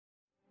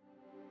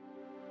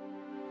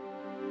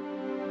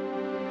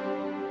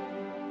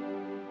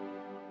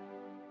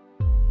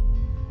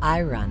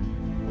I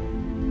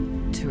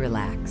run to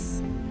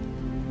relax.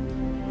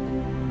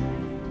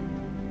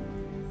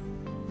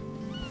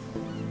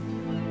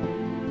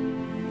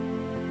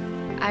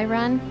 I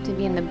run to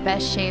be in the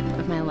best shape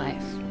of my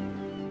life.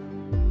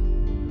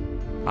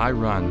 I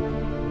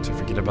run to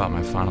forget about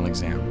my final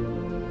exam.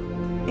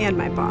 And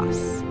my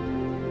boss.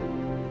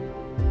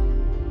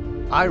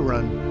 I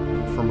run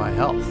for my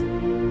health.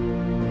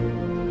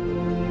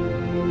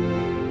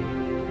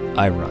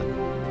 I run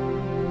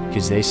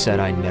because they said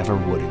I never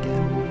would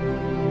again.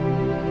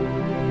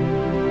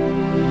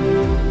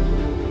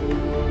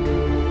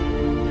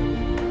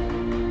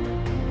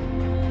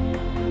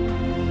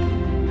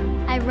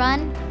 I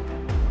run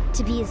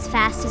to be as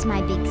fast as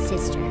my big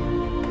sister.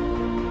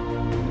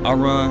 I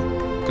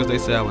run because they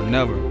said I would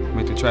never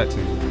make the track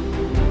team.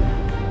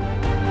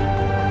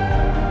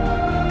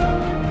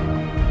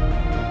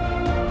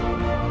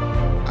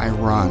 I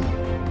run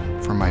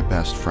for my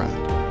best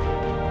friend.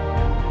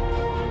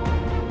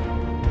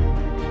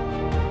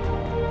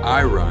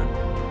 I run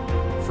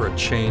for a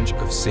change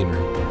of scenery.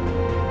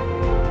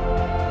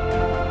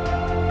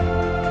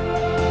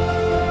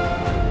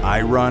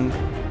 I run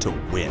to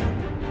win.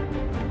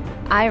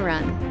 I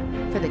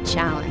run for the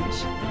challenge.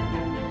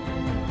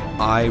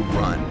 I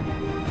run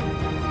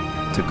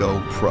to go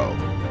pro.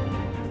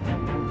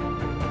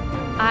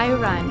 I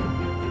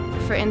run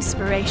for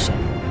inspiration.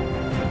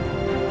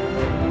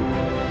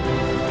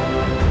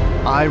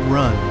 I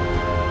run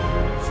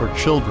for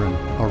children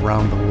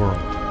around the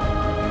world.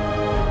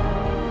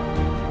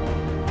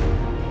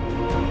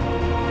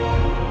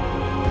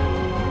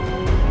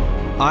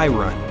 I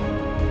run.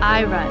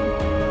 I run.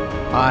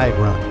 I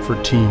run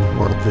for Team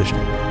World Vision.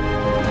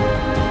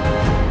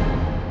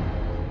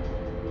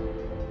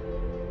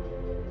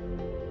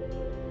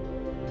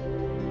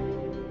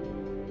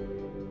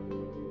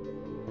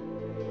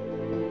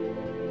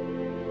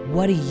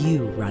 What do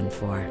you run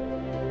for?